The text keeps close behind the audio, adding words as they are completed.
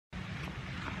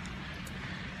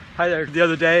Hi there. The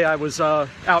other day I was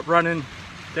out running,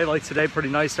 day like today, pretty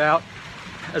nice out.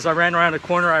 As I ran around a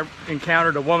corner, I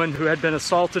encountered a woman who had been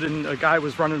assaulted and a guy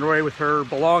was running away with her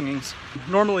belongings.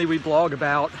 Normally we blog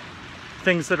about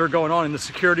things that are going on in the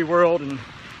security world and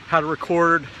how to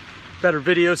record better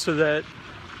videos so that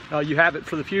you have it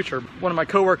for the future. One of my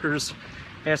coworkers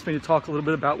asked me to talk a little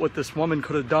bit about what this woman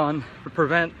could have done to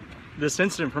prevent this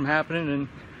incident from happening, and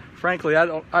frankly I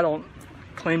don't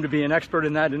claim to be an expert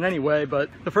in that in any way, but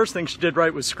the first thing she did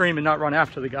right was scream and not run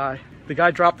after the guy. The guy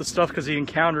dropped the stuff because he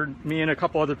encountered me and a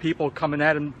couple other people coming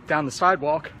at him down the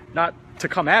sidewalk. Not to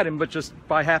come at him, but just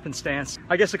by happenstance.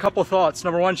 I guess a couple of thoughts.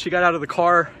 Number one, she got out of the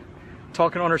car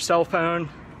talking on her cell phone.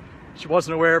 She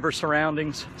wasn't aware of her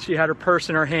surroundings. She had her purse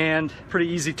in her hand. Pretty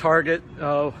easy target.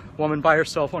 A woman by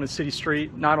herself on a city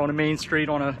street, not on a main street,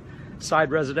 on a side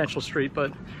residential street.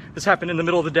 But this happened in the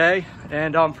middle of the day,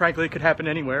 and frankly, it could happen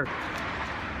anywhere.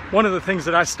 One of the things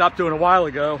that I stopped doing a while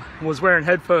ago was wearing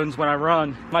headphones when I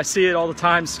run. I see it all the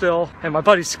time still. And my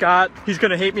buddy Scott, he's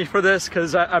gonna hate me for this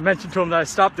because I mentioned to him that I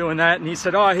stopped doing that, and he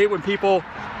said, oh, I hate when people,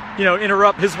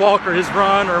 interrupt his walk or his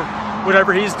run or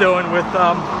whatever he's doing with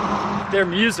their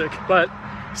music. But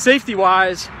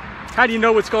safety-wise, how do you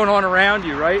know what's going on around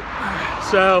you, right?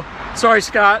 So, sorry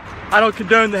Scott, I don't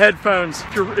condone the headphones.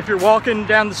 If you're walking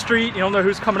down the street, you don't know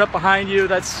who's coming up behind you,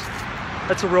 that's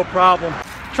a real problem.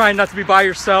 Trying not to be by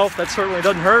yourself, that certainly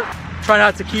doesn't hurt. Try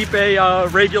not to keep a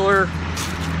regular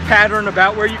pattern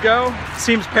about where you go.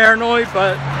 Seems paranoid,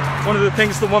 but one of the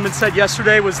things the woman said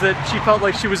yesterday was that she felt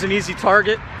like she was an easy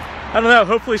target. I don't know,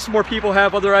 hopefully some more people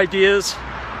have other ideas.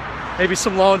 Maybe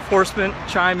some law enforcement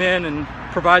chime in and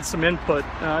provide some input.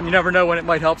 You never know when it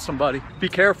might help somebody. Be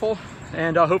careful,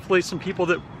 and hopefully some people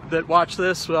that watch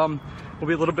this will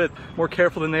be a little bit more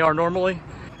careful than they are normally.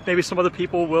 Maybe some other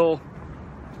people will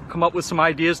come up with some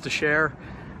ideas to share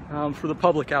for the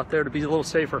public out there to be a little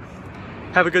safer.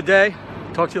 Have a good day.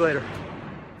 Talk to you later.